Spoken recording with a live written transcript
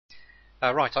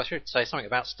Right, I should say something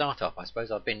about startup. I suppose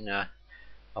I've been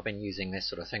using this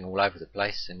sort of thing all over the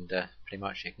place and pretty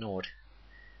much ignored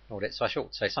it. So I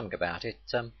should say something about it.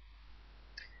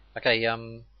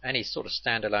 Any sort of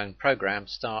standalone program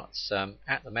starts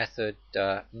at the method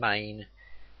main,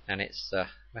 and it's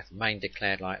method main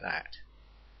declared like that,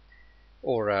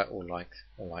 or like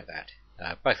that.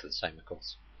 Both are the same, of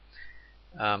course.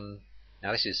 Now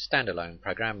this is standalone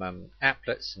program.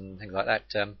 Applets and things like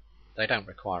that, they don't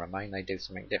require a main, they do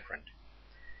something different.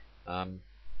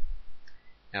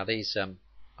 Now these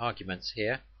arguments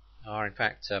here are in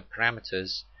fact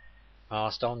parameters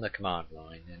passed on the command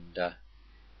line, and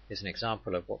here's an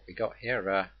example of what we got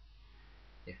here.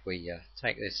 If we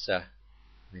take this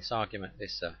argument,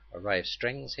 this array of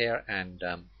strings here, and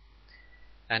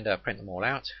print them all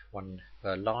out, one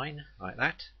per line, like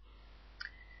that.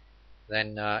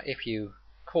 Then if you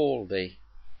call the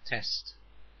test,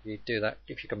 you do that.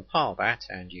 If you compile that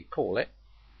and you call it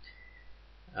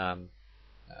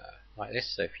like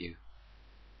this, so if you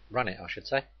run it, I should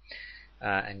say,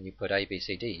 and you put A, B,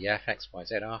 C, D, E, F, X, Y,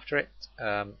 Z after it,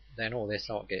 then all this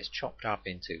lot gets chopped up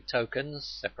into tokens,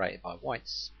 separated by white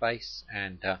space,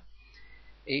 and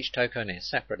each token is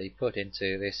separately put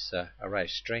into this array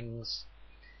of strings.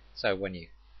 So when you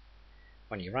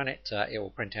run it, it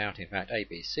will print out, in fact, A,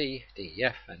 B, C, D, E,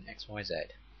 F, and X, Y, Z.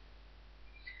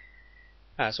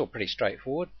 It's all pretty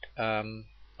straightforward.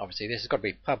 Obviously, this has got to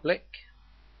be public.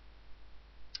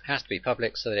 It has to be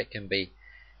public so that it can be,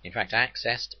 in fact,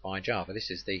 accessed by Java. This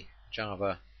is the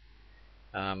Java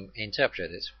interpreter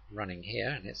that's running here,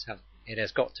 and it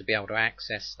has got to be able to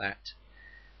access that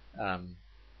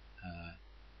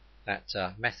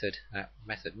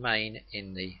method main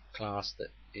in the class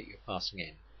that you're passing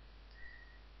in.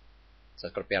 So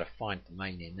it's got to be able to find the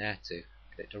main in there to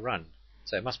get it to run.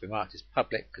 So it must be marked as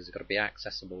public because it's got to be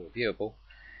accessible or viewable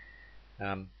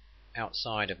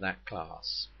outside of that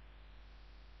class.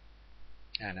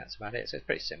 And that's about it. So it's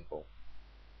pretty simple.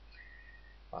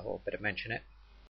 I thought I'd better mention it.